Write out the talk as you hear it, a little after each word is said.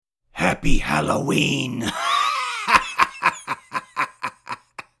Happy Halloween!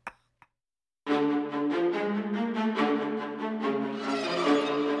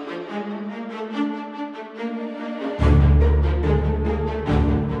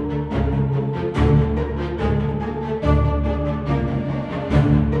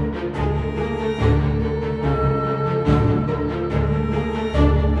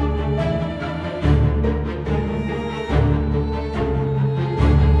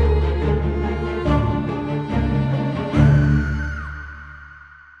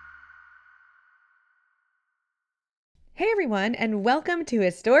 Hey everyone, and welcome to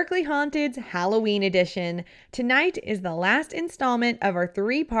Historically Haunted's Halloween edition. Tonight is the last installment of our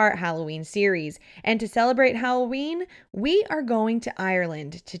 3-part Halloween series, and to celebrate Halloween, we are going to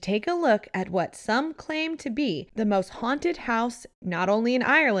Ireland to take a look at what some claim to be the most haunted house not only in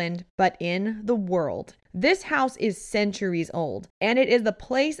Ireland, but in the world. This house is centuries old, and it is the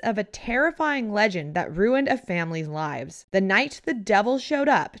place of a terrifying legend that ruined a family's lives. The night the devil showed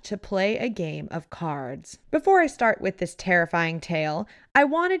up to play a game of cards. Before I start with this terrifying tale, I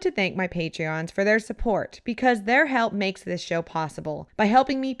wanted to thank my Patreons for their support because their help makes this show possible by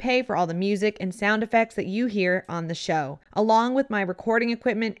helping me pay for all the music and sound effects that you hear on the show, along with my recording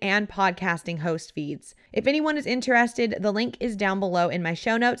equipment and podcasting host feeds. If anyone is interested, the link is down below in my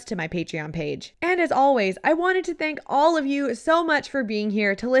show notes to my Patreon page. And as always, I wanted to thank all of you so much for being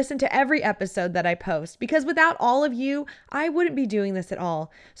here to listen to every episode that I post, because without all of you, I wouldn't be doing this at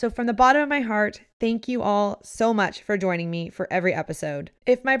all. So from the bottom of my heart, thank you all so much for joining me for every episode.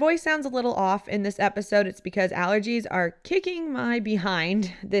 If my voice sounds a little off in this episode, it's because allergies are kicking my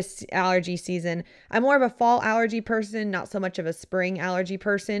behind this allergy season. I'm more of a fall allergy person, not so much of a spring allergy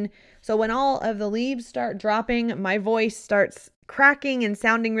person. So when all of the leaves start dropping, my voice starts cracking and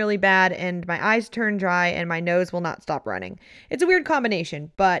sounding really bad, and my eyes turn dry, and my nose will not stop running. It's a weird combination,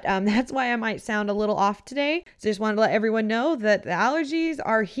 but that's why I might sound a little off today. So just wanted to let everyone know that the allergies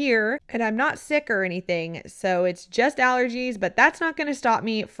are here, and I'm not sick or anything, so it's just allergies, but that's not going to stop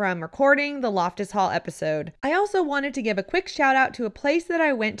me from recording the Loftus Hall episode. I also wanted to give a quick shout out to a place that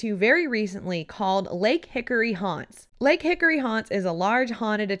I went to very recently called Lake Hickory Haunts. Lake Hickory Haunts is a large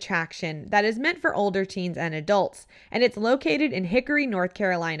haunted attraction that is meant for older teens and adults, and it's located in Hickory, North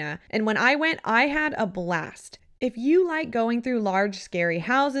Carolina. And when I went, I had a blast. If you like going through large, scary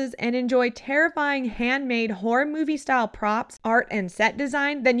houses and enjoy terrifying handmade horror movie style props, art, and set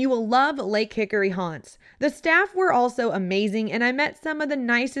design, then you will love Lake Hickory Haunts. The staff were also amazing, and I met some of the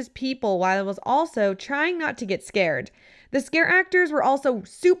nicest people while I was also trying not to get scared. The scare actors were also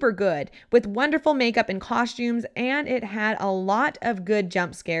super good, with wonderful makeup and costumes, and it had a lot of good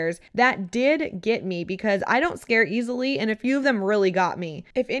jump scares that did get me because I don't scare easily, and a few of them really got me.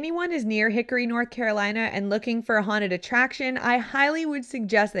 If anyone is near Hickory, North Carolina and looking for a haunted attraction, I highly would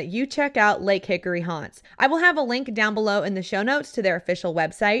suggest that you check out Lake Hickory Haunts. I will have a link down below in the show notes to their official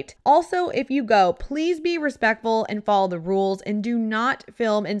website. Also, if you go, please be respectful and follow the rules, and do not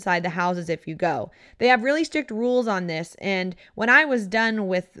film inside the houses if you go. They have really strict rules on this. And when I was done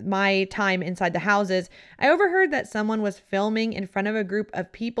with my time inside the houses, I overheard that someone was filming in front of a group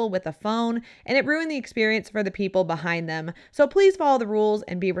of people with a phone, and it ruined the experience for the people behind them. So please follow the rules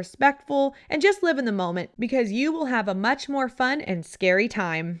and be respectful and just live in the moment, because you will have a much more fun and scary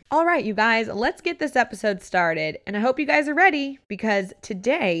time. All right, you guys, let's get this episode started. And I hope you guys are ready, because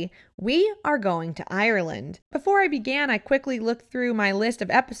today we are going to Ireland. Before I began, I quickly looked through my list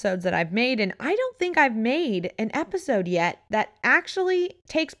of episodes that I've made, and I don't think I've made an episode yet that actually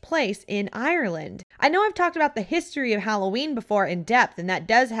takes place in Ireland. I know I've talked about the history of Halloween before in depth, and that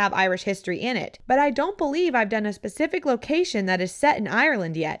does have Irish history in it, but I don't believe I've done a specific location that is set in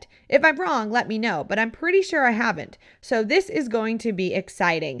Ireland yet. If I'm wrong, let me know, but I'm pretty sure I haven't. So this is going to be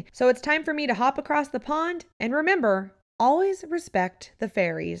exciting. So it's time for me to hop across the pond, and remember, always respect the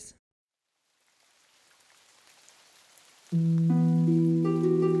fairies.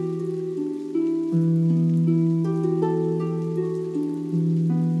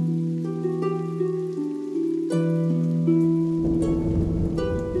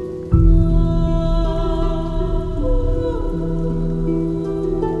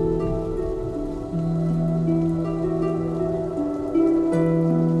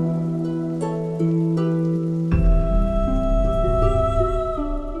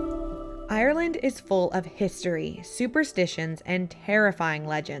 Ireland is full of history, superstitions, and terrifying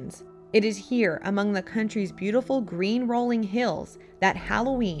legends. It is here, among the country's beautiful green rolling hills, that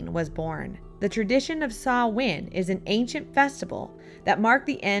Halloween was born. The tradition of Samhain is an ancient festival that marked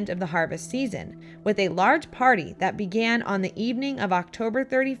the end of the harvest season, with a large party that began on the evening of October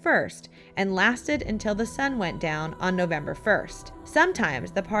 31st and lasted until the sun went down on November 1st.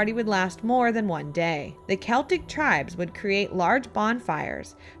 Sometimes the party would last more than one day. The Celtic tribes would create large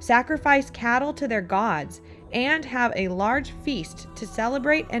bonfires, sacrifice cattle to their gods, and have a large feast to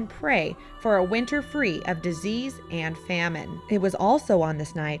celebrate and pray for a winter free of disease and famine. It was also on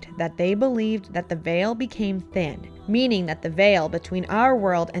this night that they believed that the veil became thin, meaning that the veil between our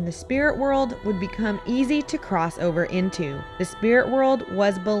world and the spirit world would become easy to cross over into. The spirit world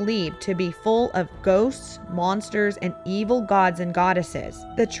was believed to be full of ghosts, monsters, and evil gods and goddesses.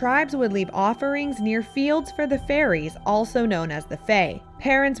 The tribes would leave offerings near fields for the fairies, also known as the Fae.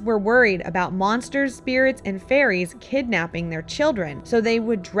 Parents were worried about monsters, spirits, and fairies kidnapping their children, so they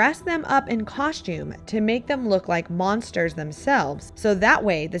would dress them up in costume to make them look like monsters themselves, so that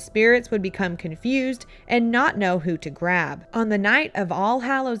way the spirits would become confused and not know who to grab. On the night of All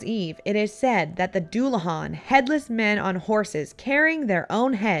Hallows Eve, it is said that the Dullahan, headless men on horses carrying their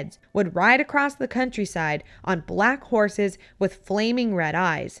own heads, would ride across the countryside on black horses with flaming red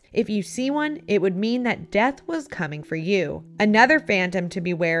eyes. If you see one, it would mean that death was coming for you. Another phantom to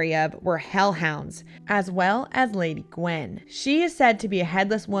be wary of were hellhounds, as well as Lady Gwen. She is said to be a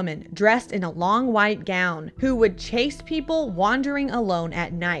headless woman dressed in a long white gown who would chase people wandering alone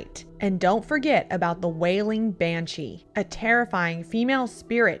at night. And don't forget about the wailing banshee, a terrifying female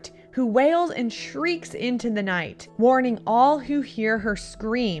spirit who wails and shrieks into the night, warning all who hear her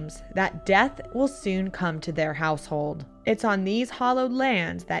screams that death will soon come to their household. It's on these hallowed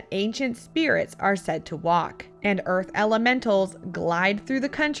lands that ancient spirits are said to walk, and earth elementals glide through the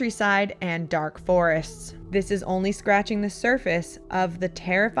countryside and dark forests. This is only scratching the surface of the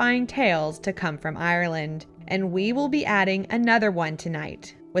terrifying tales to come from Ireland, and we will be adding another one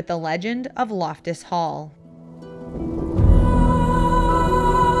tonight with the legend of Loftus Hall.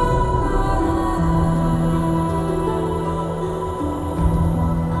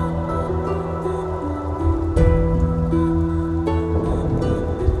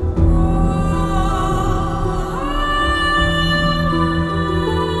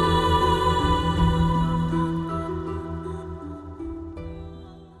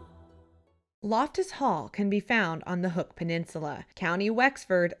 Loftus Hall can be found on the Hook Peninsula, County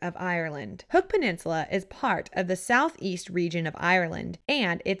Wexford of Ireland. Hook Peninsula is part of the southeast region of Ireland,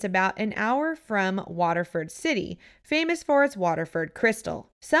 and it's about an hour from Waterford City, famous for its Waterford crystal.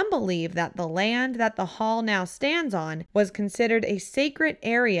 Some believe that the land that the hall now stands on was considered a sacred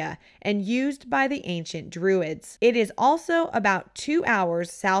area and used by the ancient Druids. It is also about 2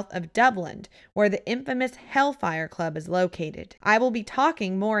 hours south of Dublin, where the infamous Hellfire Club is located. I will be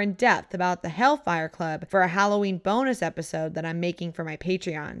talking more in depth about the Hellfire Club for a Halloween bonus episode that I'm making for my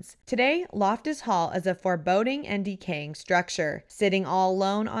Patreons. Today, Loftus Hall is a foreboding and decaying structure, sitting all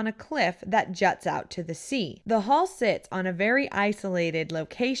alone on a cliff that juts out to the sea. The hall sits on a very isolated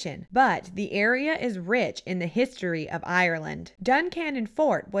location, but the area is rich in the history of Ireland. Duncannon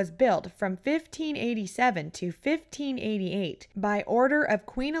Fort was built from 1587 to 1588 by order of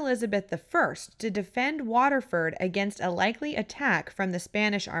Queen Elizabeth I to defend Waterford against a likely attack from the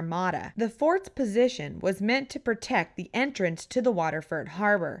Spanish Armada. The fort's position was meant to protect the entrance to the Waterford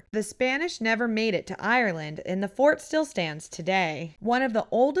harbor. The Spanish never made it to Ireland, and the fort still stands today. One of the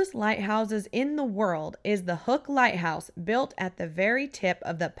oldest lighthouses in the world is the Hook Lighthouse, built at the very tip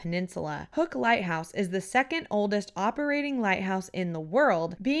of the peninsula. Hook Lighthouse is the second oldest operating lighthouse in the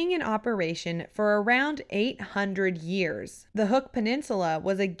world, being in operation for around 800 years. The Hook Peninsula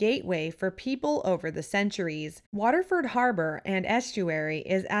was a gateway for people over the centuries. Waterford Harbor and estuary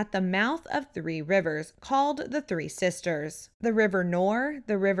is at the mouth of 3 rivers called the Three Sisters: the River Nore,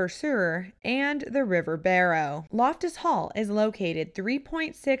 the River Suir, and the River Barrow. Loftus Hall is located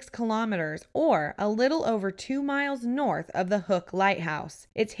 3.6 kilometers or a little over 2 miles north of the Hook Lighthouse.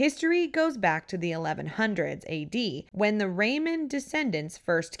 Its history goes back to the 1100s AD, when the Raymond descendants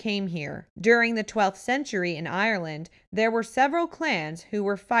first came here. During the 12th century in Ireland, there were several clans who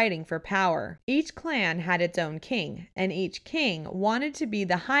were fighting for power. Each clan had its own king, and each king wanted to be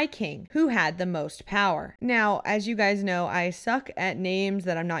the High King who had the most power. Now, as you guys know, I suck at names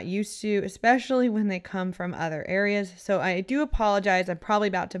that I'm not used to, especially when they come from other areas, so I do apologize. I'm probably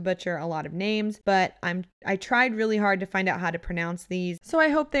about to butcher a lot of names, but I tried really hard to find out how to pronounce these, so I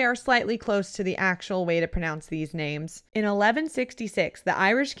hope they are slightly close to the actual way to pronounce these names. In 1166, the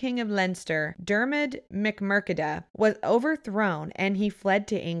Irish king of Leinster, Dermot MacMurchada, was overthrown and he fled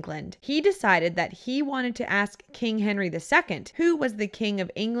to England. He decided that he wanted to ask King Henry II, who was the King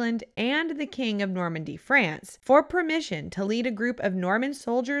of England and the King of Normandy, France, for permission to lead a group of Norman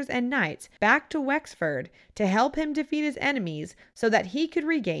soldiers and knights back to Wexford to help him defeat his enemies so that he could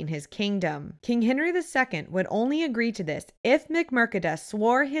regain his kingdom. King Henry II would only agree to this if McMurchada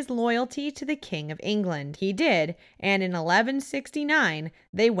swore his loyalty to the King of England. He did, and in 1169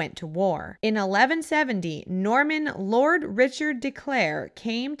 they went to war. In 1170, Norman Lord Richard de Clare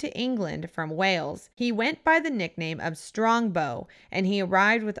came to England from Wales. He went by the nickname of Strongbow, and he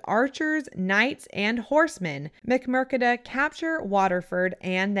arrived with archers, knights, and horsemen. McMurchada captured Waterford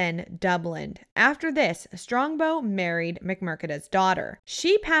and then Dublin. After this, Strongbow married McMurchada's daughter.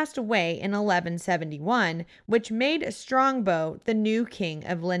 She passed away in 1171, which made Strongbow the new king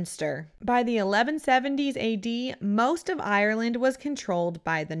of Leinster. By the 1170s AD, most of Ireland was controlled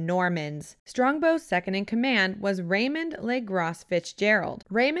by the Normans. Strongbow's second in command was Raymond le Gros Fitzgerald.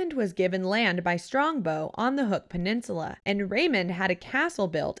 Raymond was given land by Strongbow on the Hook Peninsula, and Raymond had a castle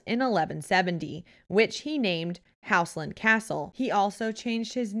built in 1170, which he named Houseland Castle. He also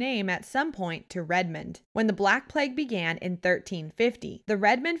changed his name at some point to Redmond. When the Black Plague began in 1350, the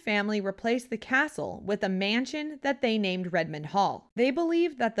Redmond family replaced the castle with a mansion that they named Redmond Hall. They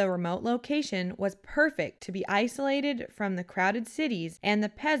believed that the remote location was perfect to be isolated from the crowded cities and the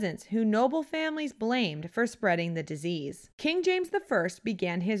peasants who noble families blamed for spreading the disease. King James I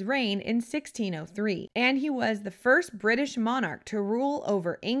began his reign in 1603, and he was the first British monarch to rule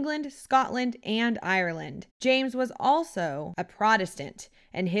over England, Scotland, and Ireland. James was also a Protestant,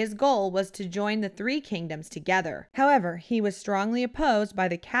 and his goal was to join the three kingdoms together. However, he was strongly opposed by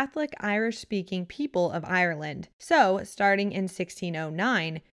the Catholic Irish-speaking people of Ireland. So, starting in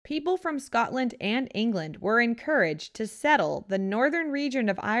 1609, people from Scotland and England were encouraged to settle the northern region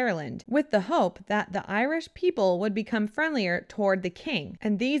of Ireland with the hope that the Irish people would become friendlier toward the king,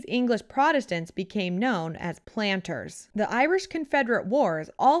 and these English Protestants became known as planters. The Irish Confederate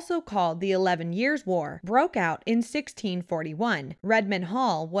Wars, also called the 11 Years' War, broke out in 1641. Redmond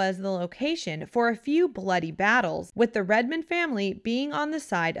Hall was the location for a few bloody battles, with the Redmond family being on the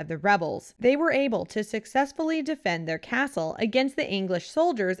side of the rebels. They were able to successfully defend their castle against the English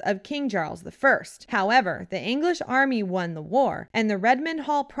soldiers of King Charles I. However, the English army won the war, and the Redmond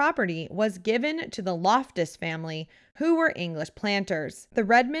Hall property was given to the Loftus family, who were English planters. The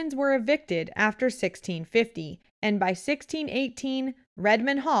Redmonds were evicted after 1650, and by 1618,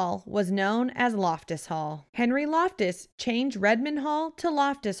 Redmond Hall was known as Loftus Hall. Henry Loftus changed Redmond Hall to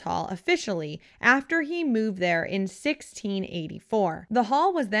Loftus Hall officially after he moved there in 1684. The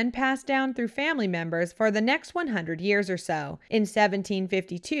hall was then passed down through family members for the next 100 years or so. In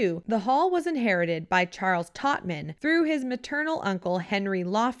 1752, the hall was inherited by Charles Totman through his maternal uncle Henry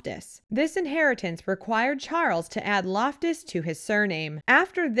Loftus. This inheritance required Charles to add Loftus to his surname.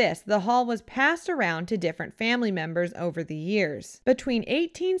 After this, the hall was passed around to different family members over the years. Between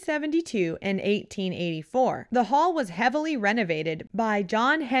 1872 and 1884, the hall was heavily renovated by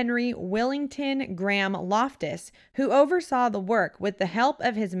John Henry Willington Graham Loftus, who oversaw the work with the help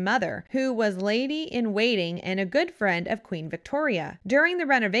of his mother, who was lady-in-waiting and a good friend of Queen Victoria. During the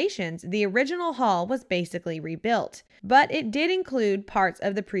renovations, the original hall was basically rebuilt, but it did include parts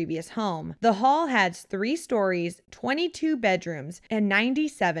of the previous home. The hall has 3 stories, 22 bedrooms, and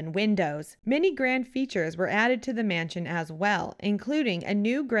 97 windows. Many grand features were added to the mansion as well, including a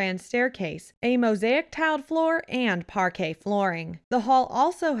new grand staircase, a mosaic tiled floor, and parquet flooring. The hall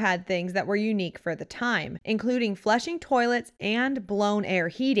also had things that were unique for the time, including flushing toilets and blown air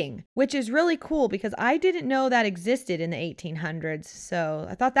heating, which is really cool because I didn't know that existed in the 1800s, so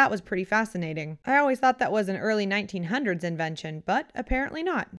I thought that was pretty fascinating. I always thought that was an early 1900s invention, but apparently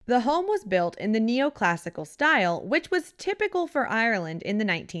not. The home was built in the neoclassical style, which was typical for Ireland in the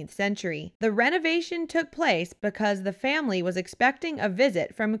 19th century. The renovation took place because the family was expecting a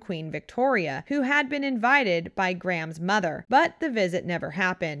visit from Queen Victoria, who had been invited by Graham's mother, but the visit never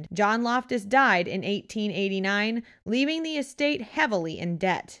happened. John Loftus died in 1889, leaving the estate heavily in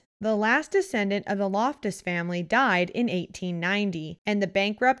debt. The last descendant of the Loftus family died in 1890, and the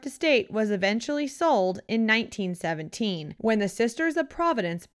bankrupt estate was eventually sold in 1917, when the Sisters of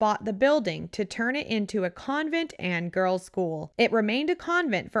Providence bought the building to turn it into a convent and girls' school. It remained a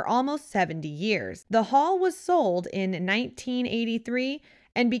convent for almost 70 years. The hall was sold in 1983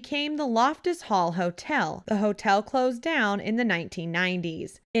 and became the Loftus Hall Hotel. The hotel closed down in the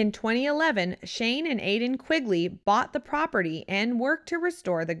 1990s. In 2011, Shane and Aidan Quigley bought the property and worked to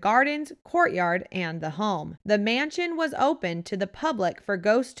restore the gardens, courtyard, and the home. The mansion was open to the public for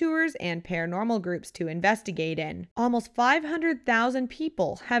ghost tours and paranormal groups to investigate in. Almost 500,000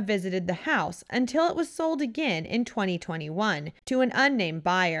 people have visited the house until it was sold again in 2021 to an unnamed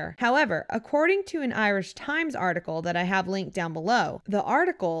buyer. However, according to an Irish Times article that I have linked down below, the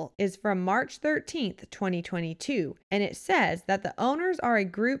article is from March 13th, 2022, and it says that the owners are a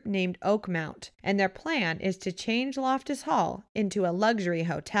group named Oakmount, and their plan is to change Loftus Hall into a luxury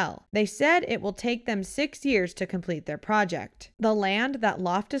hotel. They said it will take them 6 years to complete their project. The land that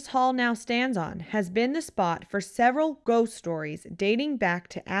Loftus Hall now stands on has been the spot for several ghost stories dating back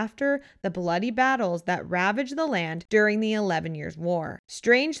to after the bloody battles that ravaged the land during the 11 Years' War.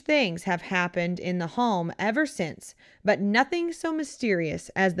 Strange things have happened in the home ever since, but nothing so mysterious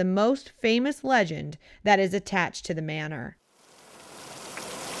as the most famous legend that is attached to the manor.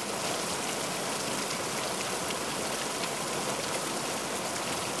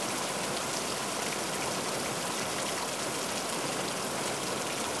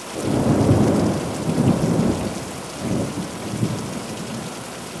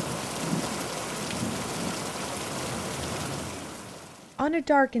 On a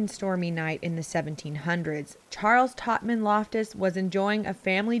dark and stormy night in the 1700s, Charles Totman Loftus was enjoying a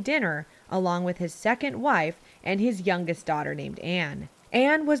family dinner along with his second wife and his youngest daughter named Anne.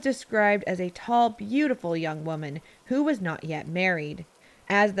 Anne was described as a tall, beautiful young woman who was not yet married.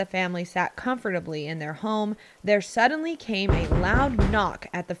 As the family sat comfortably in their home, there suddenly came a loud knock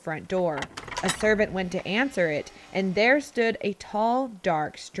at the front door. A servant went to answer it, and there stood a tall,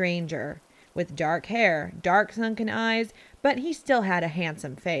 dark stranger with dark hair, dark sunken eyes, but he still had a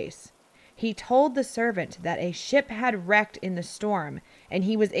handsome face. He told the servant that a ship had wrecked in the storm, and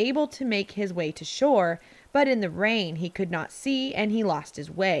he was able to make his way to shore, but in the rain he could not see and he lost his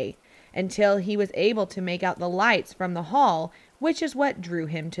way, until he was able to make out the lights from the hall, which is what drew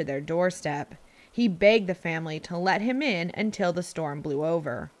him to their doorstep. He begged the family to let him in until the storm blew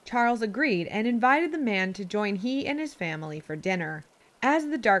over. Charles agreed and invited the man to join he and his family for dinner. As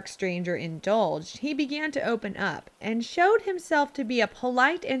the dark stranger indulged, he began to open up and showed himself to be a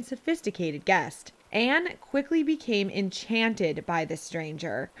polite and sophisticated guest. Anne quickly became enchanted by the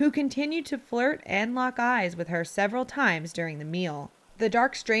stranger, who continued to flirt and lock eyes with her several times during the meal. The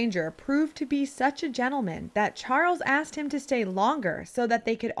dark stranger proved to be such a gentleman that Charles asked him to stay longer so that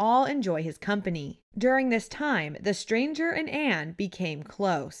they could all enjoy his company. During this time, the stranger and Anne became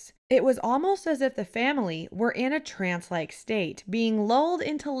close. It was almost as if the family were in a trance-like state, being lulled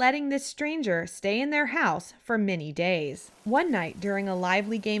into letting this stranger stay in their house for many days. One night, during a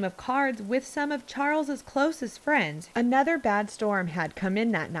lively game of cards with some of Charles's closest friends, another bad storm had come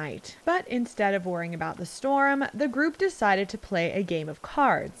in that night. But instead of worrying about the storm, the group decided to play a game of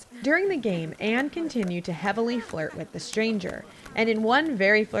cards. During the game, Anne continued to heavily flirt with the stranger, and in one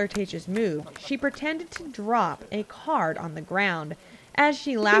very flirtatious move, she pretended to drop a card on the ground. As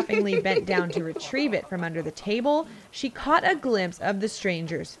she laughingly bent down to retrieve it from under the table, she caught a glimpse of the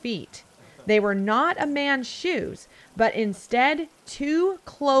stranger's feet. They were not a man's shoes, but instead 2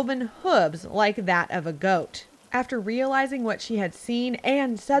 cloven hooves like that of a goat. After realizing what she had seen,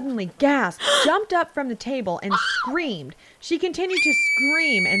 Anne suddenly gasped, jumped up from the table, and screamed. She continued to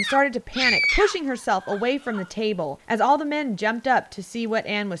scream and started to panic, pushing herself away from the table. As all the men jumped up to see what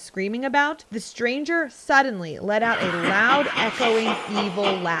Anne was screaming about, the stranger suddenly let out a loud, echoing,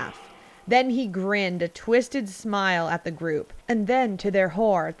 evil laugh. Then he grinned a twisted smile at the group. And then, to their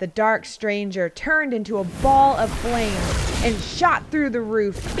horror, the dark stranger turned into a ball of flames and shot through the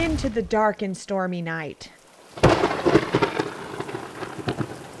roof into the dark and stormy night.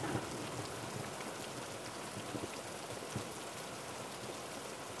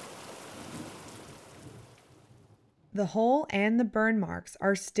 The hole and the burn marks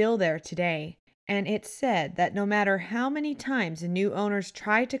are still there today, and it's said that no matter how many times new owners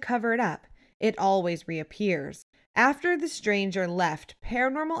try to cover it up, it always reappears. After the stranger left,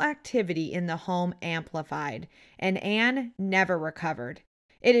 paranormal activity in the home amplified, and Anne never recovered.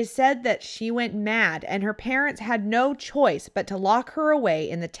 It is said that she went mad and her parents had no choice but to lock her away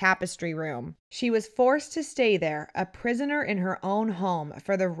in the tapestry room. She was forced to stay there, a prisoner in her own home,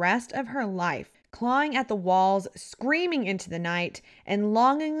 for the rest of her life, clawing at the walls, screaming into the night, and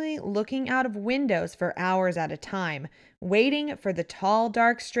longingly looking out of windows for hours at a time, waiting for the tall,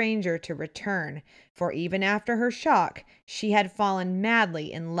 dark stranger to return, for even after her shock, she had fallen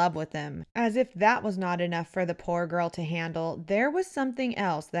madly in love with him. As if that was not enough for the poor girl to handle, there was something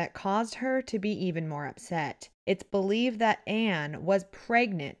else that caused her to be even more upset. It's believed that Anne was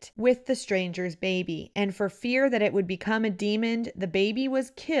pregnant with the stranger's baby, and for fear that it would become a demon, the baby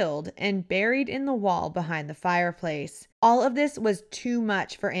was killed and buried in the wall behind the fireplace. All of this was too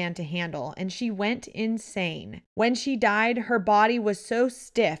much for Anne to handle, and she went insane. When she died, her body was so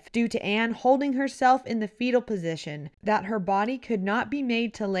stiff due to Anne holding herself in the fetal position that her body could not be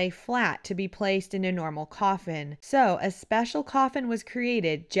made to lay flat to be placed in a normal coffin. So a special coffin was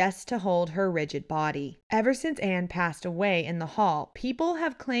created just to hold her rigid body. Ever since Anne passed away in the hall, people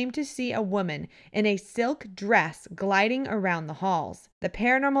have claimed to see a woman in a silk dress gliding around the halls. The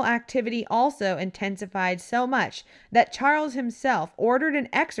paranormal activity also intensified so much that Charles himself ordered an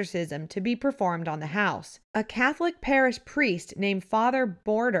exorcism to be performed on the house. A Catholic parish priest named Father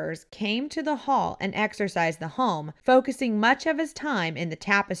Borders came to the hall and exorcised the home, focusing much of his time in the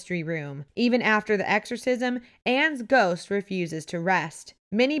tapestry room. Even after the exorcism, Anne's ghost refuses to rest.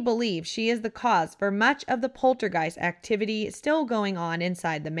 Many believe she is the cause for much of the poltergeist activity still going on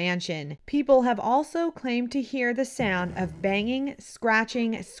inside the mansion. People have also claimed to hear the sound of banging,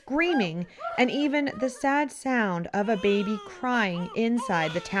 scratching, screaming, and even the sad sound of a baby crying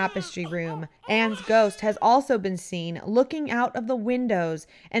inside the tapestry room. Anne's ghost has also been seen looking out of the windows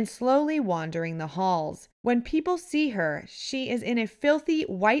and slowly wandering the halls. When people see her, she is in a filthy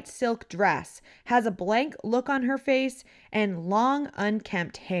white silk dress, has a blank look on her face, and long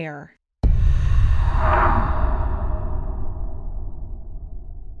unkempt hair.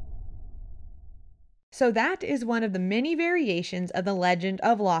 So that is one of the many variations of the legend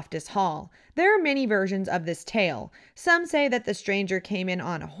of Loftus Hall. There are many versions of this tale. Some say that the stranger came in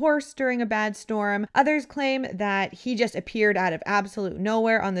on a horse during a bad storm. Others claim that he just appeared out of absolute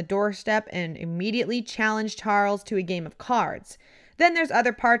nowhere on the doorstep and immediately challenged Charles to a game of cards. Then there's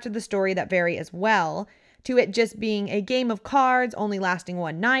other parts of the story that vary as well, to it just being a game of cards only lasting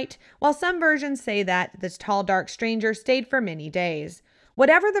one night, while some versions say that this tall dark stranger stayed for many days.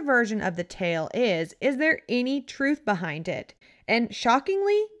 Whatever the version of the tale is there any truth behind it? And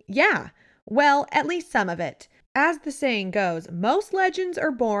shockingly, yeah. Well, at least some of it. As the saying goes, most legends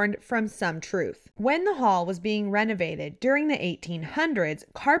are born from some truth. When the hall was being renovated during the 1800s,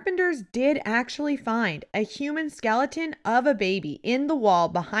 carpenters did actually find a human skeleton of a baby in the wall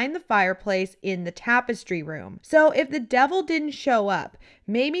behind the fireplace in the tapestry room. So if the devil didn't show up,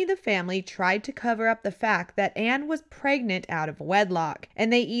 maybe the family tried to cover up the fact that Anne was pregnant out of wedlock,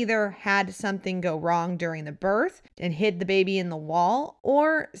 and they either had something go wrong during the birth and hid the baby in the wall,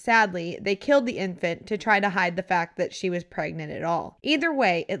 or sadly, they killed the infant to try to hide the fact that she was pregnant at all. Either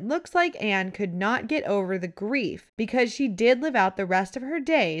way, it looks like Anne could not get over the grief because she did live out the rest of her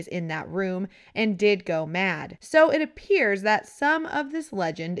days in that room and did go mad. So it appears that some of this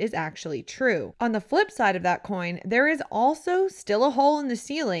legend is actually true. On the flip side of that coin, there is also still a hole in the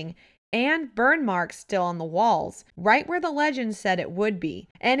ceiling and burn marks still on the walls, right where the legend said it would be,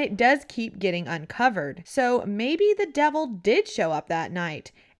 and it does keep getting uncovered. So maybe the devil did show up that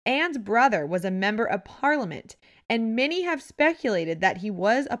night. Anne's brother was a member of Parliament, and many have speculated that he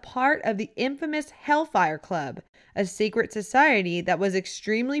was a part of the infamous Hellfire Club, a secret society that was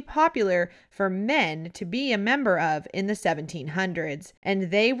extremely popular for men to be a member of in the 1700s,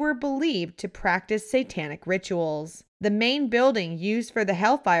 and they were believed to practice satanic rituals. The main building used for the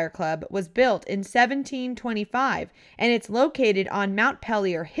Hellfire Club was built in 1725, and it's located on Mount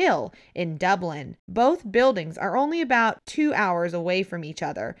Pellier Hill in Dublin. Both buildings are only about 2 hours away from each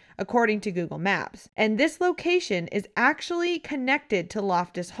other, according to Google Maps. And this location is actually connected to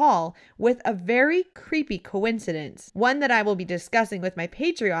Loftus Hall with a very creepy coincidence, one that I will be discussing with my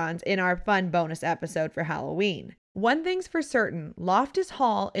Patreons in our fun bonus episode for Halloween. One thing's for certain, Loftus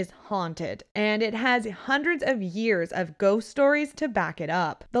Hall is haunted, and it has hundreds of years of ghost stories to back it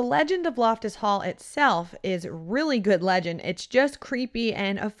up. The legend of Loftus Hall itself is really good legend. It's just creepy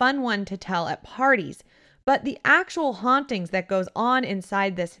and a fun one to tell at parties. But the actual hauntings that goes on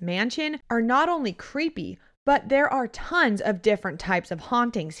inside this mansion are not only creepy, but there are tons of different types of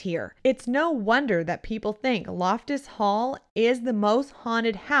hauntings here. It's no wonder that people think Loftus Hall is the most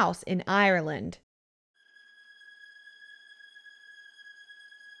haunted house in Ireland.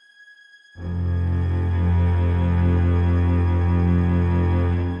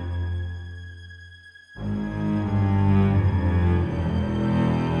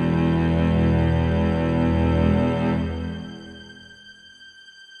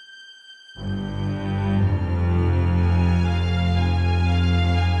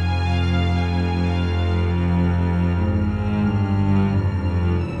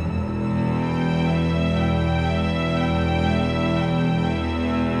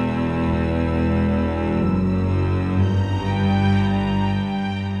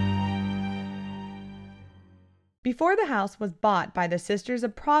 Before the house was bought by the Sisters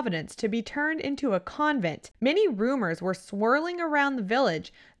of Providence to be turned into a convent, many rumors were swirling around the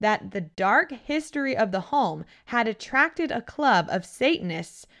village that the dark history of the home had attracted a club of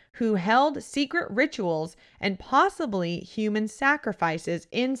Satanists who held secret rituals and possibly human sacrifices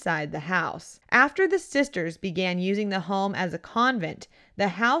inside the house. After the sisters began using the home as a convent, the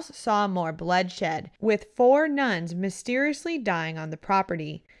house saw more bloodshed, with 4 nuns mysteriously dying on the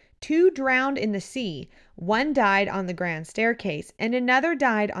property. 2 drowned in the sea, 1 died on the grand staircase, and another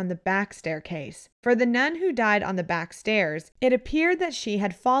died on the back staircase. For the nun who died on the back stairs, it appeared that she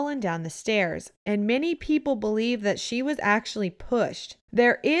had fallen down the stairs, and many people believe that she was actually pushed.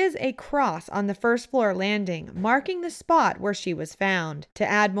 There is a cross on the first floor landing, marking the spot where she was found. To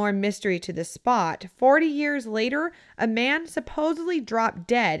add more mystery to the spot, 40 years later, a man supposedly dropped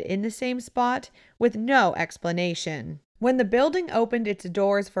dead in the same spot with no explanation. When the building opened its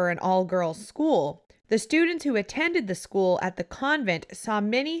doors for an all-girls school, the students who attended the school at the convent saw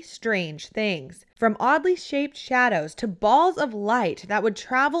many strange things, from oddly shaped shadows to balls of light that would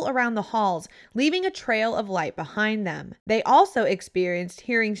travel around the halls, leaving a trail of light behind them. They also experienced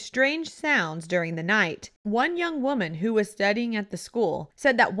hearing strange sounds during the night. One young woman who was studying at the school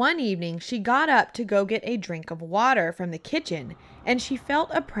said that one evening she got up to go get a drink of water from the kitchen, and she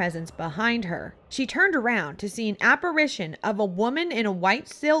felt a presence behind her. She turned around to see an apparition of a woman in a white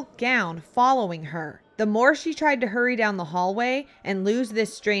silk gown following her. The more she tried to hurry down the hallway and lose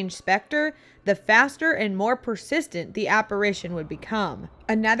this strange specter, the faster and more persistent the apparition would become.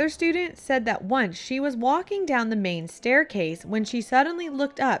 Another student said that once she was walking down the main staircase when she suddenly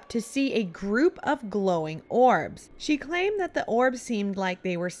looked up to see a group of glowing orbs. She claimed that the orbs seemed like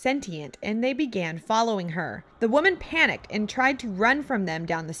they were sentient and they began following her. The woman panicked and tried to run from them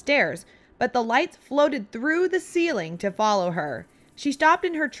down the stairs, but the lights floated through the ceiling to follow her. She stopped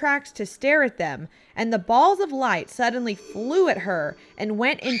in her tracks to stare at them, and the balls of light suddenly flew at her and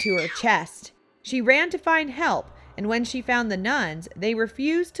went into her chest. She ran to find help, and when she found the nuns, they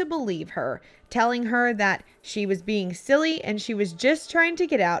refused to believe her, telling her that she was being silly and she was just trying to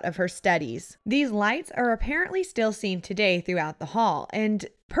get out of her studies. These lights are apparently still seen today throughout the hall, and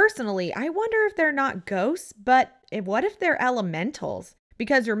personally, I wonder if they're not ghosts, but what if they're elementals?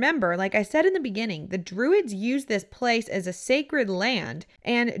 Because remember, like I said in the beginning, the Druids used this place as a sacred land,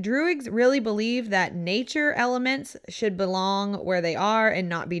 and Druids really believe that nature elements should belong where they are and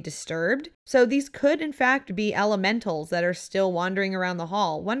not be disturbed. So these could in fact be elementals that are still wandering around the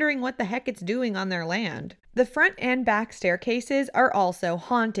hall, wondering what the heck it's doing on their land. The front and back staircases are also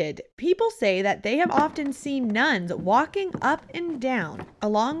haunted. People say that they have often seen nuns walking up and down,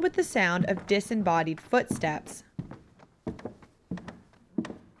 along with the sound of disembodied footsteps.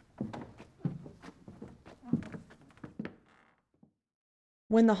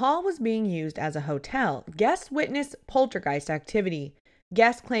 When the hall was being used as a hotel, guests witnessed poltergeist activity.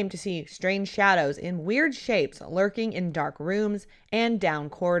 Guests claimed to see strange shadows in weird shapes lurking in dark rooms and down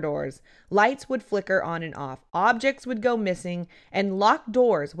corridors. Lights would flicker on and off, objects would go missing, and locked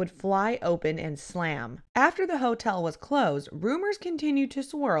doors would fly open and slam. After the hotel was closed, rumors continued to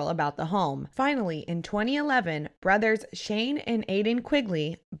swirl about the home. Finally, in 2011, brothers Shane and Aidan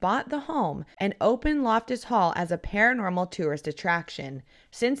Quigley bought the home and opened Loftus Hall as a paranormal tourist attraction.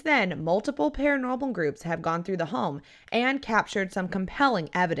 Since then, multiple paranormal groups have gone through the home and captured some compelling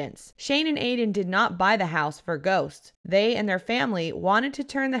evidence. Shane and Aidan did not buy the house for ghosts. They and their family wanted to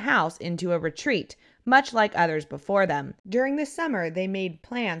turn the house into a retreat, much like others before them. During the summer, they made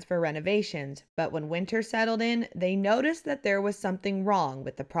plans for renovations, but when winter settled in, they noticed that there was something wrong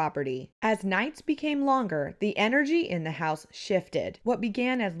with the property. As nights became longer, the energy in the house shifted. What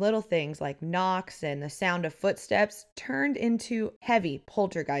began as little things like knocks and the sound of footsteps turned into heavy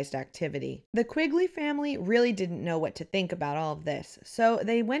poltergeist activity. The Quigley family really didn't know what to think about all of this, so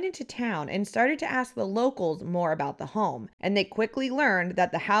they went into town and started to ask the locals more about the home, and they quickly learned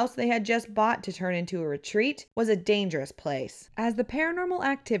that the house they had just bought to turn into a retreat was a dangerous place. As the paranormal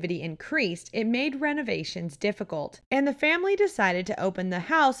activity increased, it made renovations difficult, and the family decided to open the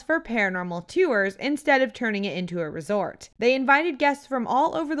house for paranormal tours instead of turning it into a resort. They invited guests from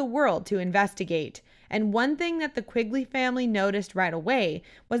all over the world to investigate, and one thing that the Quigley family noticed right away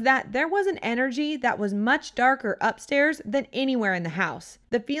was that there was an energy that was much darker upstairs than anywhere in the house.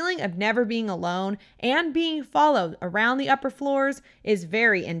 The feeling of never being alone and being followed around the upper floors is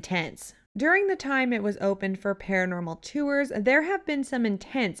very intense. During the time it was opened for paranormal tours, there have been some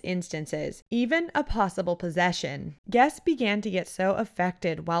intense instances, even a possible possession. Guests began to get so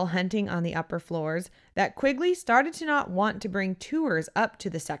affected while hunting on the upper floors that Quigley started to not want to bring tours up to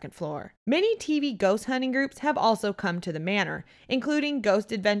the second floor. Many TV ghost hunting groups have also come to the manor, including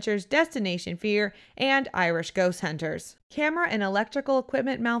Ghost Adventures, Destination Fear, and Irish Ghost Hunters. Camera and electrical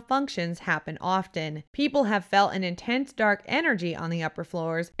equipment malfunctions happen often. People have felt an intense dark energy on the upper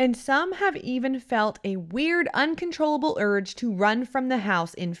floors, and some have even felt a weird, uncontrollable urge to run from the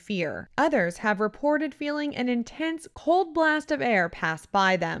house in fear. Others have reported feeling an intense cold blast of air pass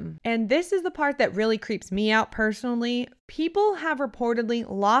by them. And this is the part that really creeps me out personally. People have reportedly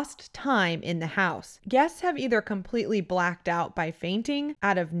lost time in the house. Guests have either completely blacked out by fainting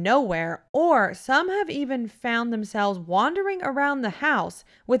out of nowhere, or some have even found themselves wandering around the house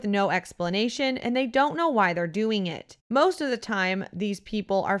with no explanation, and they don't know why they're doing it. Most of the time, these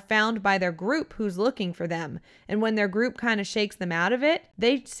people are found by their group who's looking for them, and when their group kind of shakes them out of it,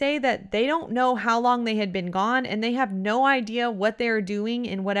 they say that they don't know how long they had been gone, and they have no idea what they're doing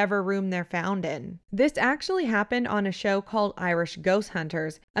in whatever room they're found in. This actually happened on a show called Irish Ghost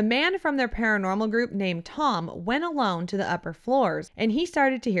Hunters. A man from their paranormal group named Tom went alone to the upper floors, and he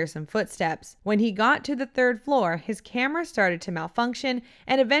started to hear some footsteps. When he got to the third floor, his camera started to malfunction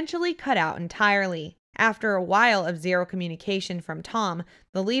and eventually cut out entirely. After a while of zero communication from Tom,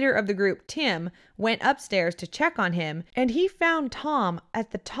 the leader of the group, Tim, went upstairs to check on him, and he found Tom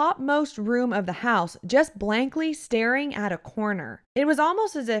at the topmost room of the house, just blankly staring at a corner. It was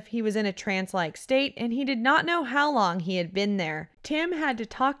almost as if he was in a trance-like state, and he did not know how long he had been there. Tim had to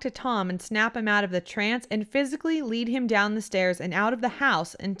talk to Tom and snap him out of the trance and physically lead him down the stairs and out of the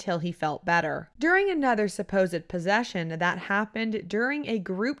house until he felt better. During another supposed possession that happened during a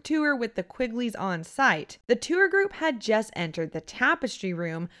group tour with the Quigleys on site, the tour group had just entered the tapestry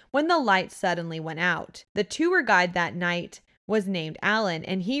room when the lights suddenly went out. The tour guide that night was named Alan,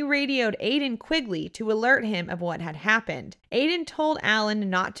 and he radioed Aidan Quigley to alert him of what had happened. Aidan told Alan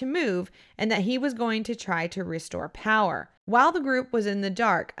not to move and that he was going to try to restore power. While the group was in the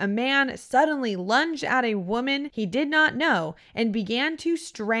dark, a man suddenly lunged at a woman he did not know and began to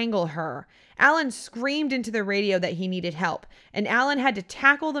strangle her. Alan screamed into the radio that he needed help, and Alan had to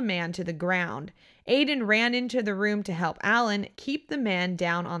tackle the man to the ground. Aidan ran into the room to help Alan keep the man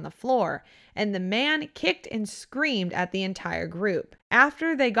down on the floor, and the man kicked and screamed at the entire group.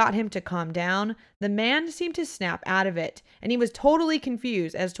 After they got him to calm down, the man seemed to snap out of it, and he was totally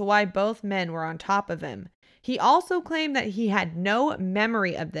confused as to why both men were on top of him. He also claimed that he had no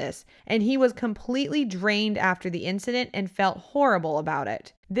memory of this, and he was completely drained after the incident and felt horrible about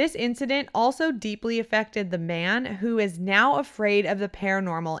it. This incident also deeply affected the man, who is now afraid of the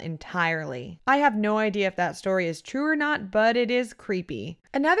paranormal entirely. I have no idea if that story is true or not, but it is creepy.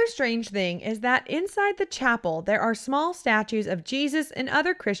 Another strange thing is that inside the chapel there are small statues of Jesus and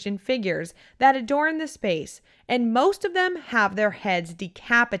other Christian figures that adorn the space, and most of them have their heads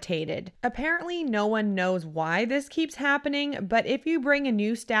decapitated. Apparently no one knows why this keeps happening, but if you bring a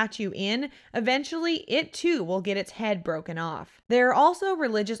new statue in, eventually it too will get its head broken off. There are also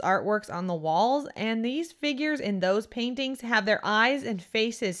religious artworks on the walls, and these figures in those paintings have their eyes and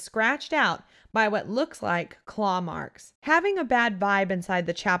faces scratched out by what looks like claw marks. Having a bad vibe inside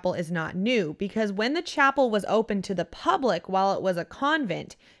the chapel is not new, because when the chapel was open to the public while it was a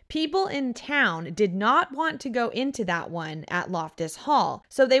convent, people in town did not want to go into that one at Loftus Hall,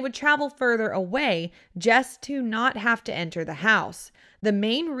 so they would travel further away just to not have to enter the house. The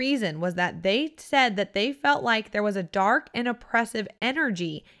main reason was that they said that they felt like there was a dark and oppressive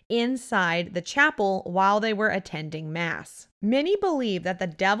energy inside the chapel while they were attending Mass. Many believe that the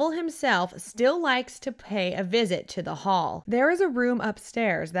devil himself still likes to pay a visit to the hall. There is a room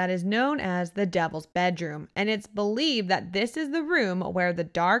upstairs that is known as the Devil's Bedroom, and it's believed that this is the room where the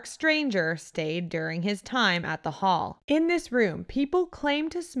dark stranger stayed during his time at the hall. In this room, people claim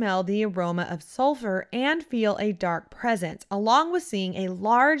to smell the aroma of sulfur and feel a dark presence, along with seeing a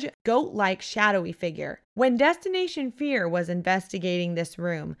large goat-like shadowy figure. When Destination Fear was investigating this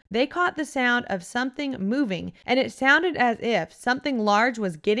room, they caught the sound of something moving, and it sounded as if something large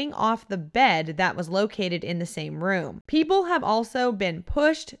was getting off the bed that was located in the same room. People have also been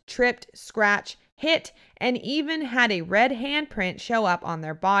pushed, tripped, scratched, hit, and even had a red handprint show up on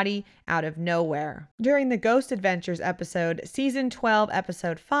their body out of nowhere. During the Ghost Adventures episode, season 12,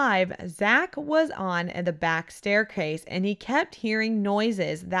 episode 5, Zach was on the back staircase and he kept hearing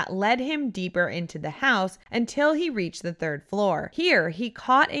noises that led him deeper into the house until he reached the third floor. Here, he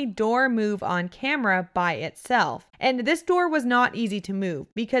caught a door move on camera by itself. And this door was not easy to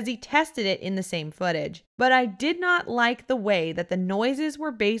move because he tested it in the same footage. but I did not like the way that the noises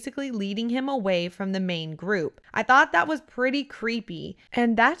were basically leading him away from the main group. I thought that was pretty creepy,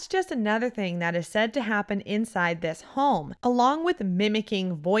 and that's just another thing that is said to happen inside this home, along with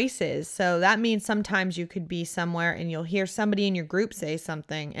mimicking voices. So that means sometimes you could be somewhere and you'll hear somebody in your group say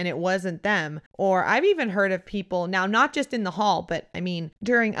something and it wasn't them. Or I've even heard of people, now not just in the hall, but I mean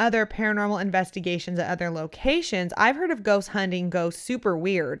during other paranormal investigations at other locations, I've heard of ghost hunting go super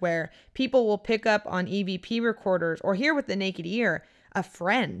weird, where people will pick up on EVP recorders or hear with the naked ear a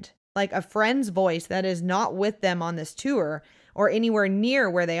friend, like a friend's voice that is not with them on this tour or anywhere near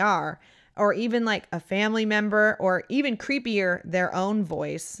where they are, or even like a family member, or even creepier, their own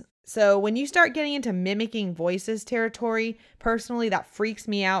voice. So when you start getting into mimicking voices territory, personally, that freaks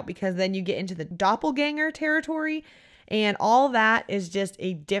me out, because then you get into the doppelganger territory, and all that is just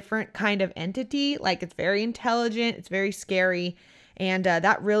a different kind of entity. Like, it's very intelligent, it's very scary. And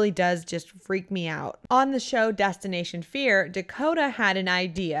that really does just freak me out. On the show Destination Fear, Dakota had an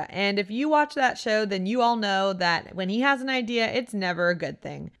idea. And if you watch that show, then you all know that when he has an idea, it's never a good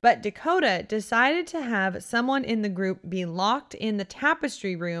thing. But Dakota decided to have someone in the group be locked in the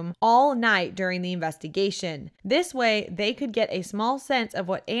tapestry room all night during the investigation. This way, they could get a small sense of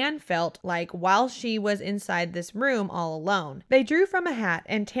what Anne felt like while she was inside this room all alone. They drew from a hat,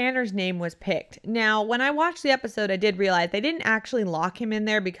 and Tanner's name was picked. Now, when I watched the episode, I did realize they didn't actually lock him in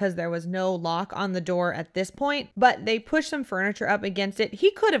there because there was no lock on the door at this point, but they pushed some furniture up against it.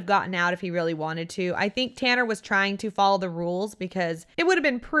 He could have gotten out if he really wanted to. I think Tanner was trying to follow the rules because it would have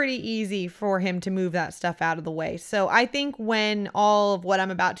been pretty easy for him to move that stuff out of the way. So I think when all of what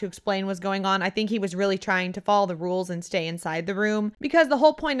I'm about to explain was going on, I think he was really trying to follow the rules and stay inside the room, because the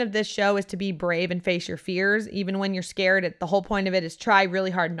whole point of this show is to be brave and face your fears. Even when you're scared, the whole point of it is try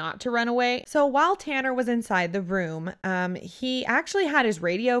really hard not to run away. So while Tanner was inside the room, he actually had his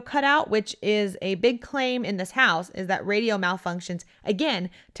radio cut out, which is a big claim in this house, is that radio malfunctions, again,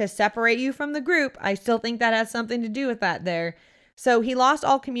 to separate you from the group. I still think that has something to do with that there. So he lost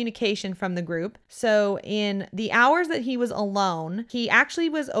all communication from the group. So in the hours that he was alone, he actually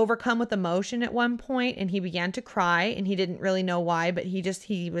was overcome with emotion at one point, and he began to cry, and he didn't really know why, but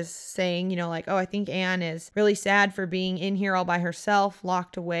he was saying, like, oh, I think Anne is really sad for being in here all by herself,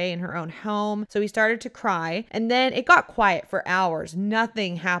 locked away in her own home. So he started to cry, and then it got quiet for hours.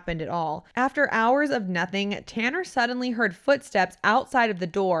 Nothing happened at all. After hours of nothing, Tanner suddenly heard footsteps outside of the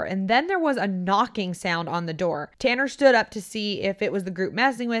door, and then there was a knocking sound on the door. Tanner stood up to see if it was the group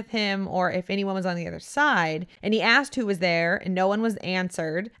messing with him or if anyone was on the other side, and he asked who was there, and no one was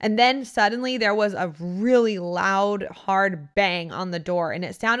answered. And then suddenly there was a really loud, hard bang on the door, and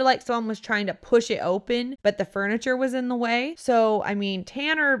it sounded like someone was trying to push it open, but the furniture was in the way. So,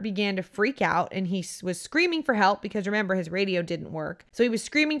 Tanner began to freak out, and he was screaming for help because, remember, his radio didn't work. So he was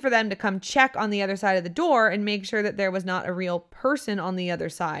screaming for them to come check on the other side of the door and make sure that there was not a real person on the other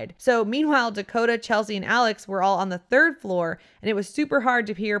side. So meanwhile, Dakota, Chelsea, and Alex were all on the third floor, and it was super hard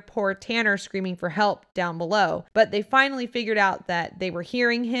to hear poor Tanner screaming for help down below. But they finally figured out that they were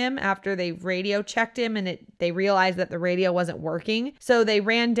hearing him after they radio checked him, and they realized that the radio wasn't working. So they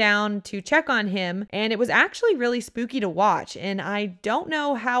ran down to check on him, and it was actually really spooky to watch, and I don't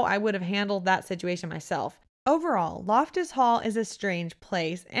know how I would have handled that situation myself. Overall, Loftus Hall is a strange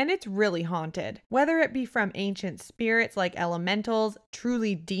place, and it's really haunted. Whether it be from ancient spirits like elementals,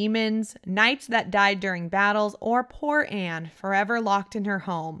 truly demons, knights that died during battles, or poor Anne forever locked in her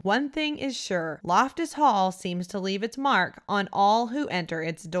home, one thing is sure: Loftus Hall seems to leave its mark on all who enter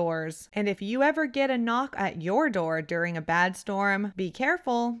its doors. And if you ever get a knock at your door during a bad storm, be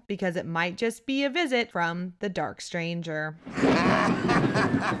careful, because it might just be a visit from the Dark Stranger.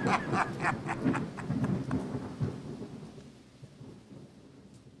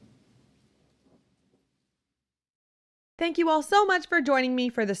 Thank you all so much for joining me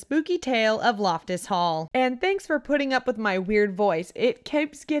for the spooky tale of Loftus Hall. And thanks for putting up with my weird voice. It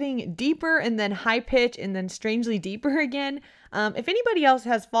keeps getting deeper and then high pitch and then strangely deeper again. If anybody else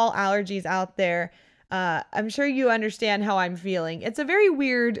has fall allergies out there, I'm sure you understand how I'm feeling. It's a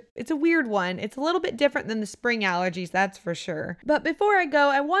weird one. It's a little bit different than the spring allergies, that's for sure. But before I go,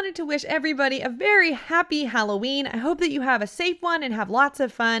 I wanted to wish everybody a very happy Halloween. I hope that you have a safe one and have lots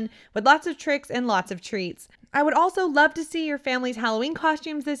of fun with lots of tricks and lots of treats. I would also love to see your family's Halloween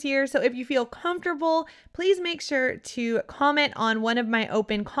costumes this year, so if you feel comfortable, please make sure to comment on one of my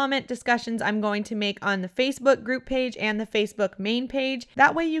open comment discussions I'm going to make on the Facebook group page and the Facebook main page.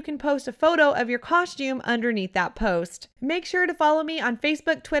 That way you can post a photo of your costume underneath that post. Make sure to follow me on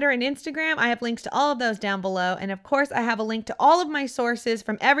Facebook, Twitter, and Instagram. I have links to all of those down below. And of course, I have a link to all of my sources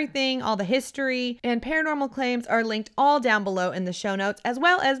from everything, all the history and paranormal claims are linked all down below in the show notes, as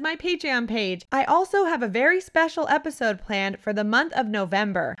well as my Patreon page. I also have a very special episode planned for the month of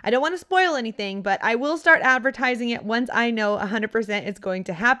November. I don't want to spoil anything, but I will start advertising it once I know 100% it's going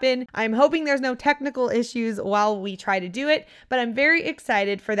to happen. I'm hoping there's no technical issues while we try to do it, but I'm very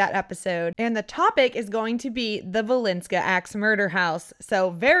excited for that episode. And the topic is going to be the Valinska Axe Murder House.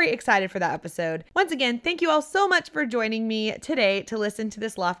 So very excited for that episode. Once again, thank you all so much for joining me today to listen to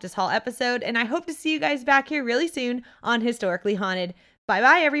this Loftus Hall episode, and I hope to see you guys back here really soon on Historically Haunted. Bye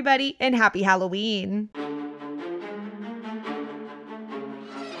bye everybody, and happy Halloween.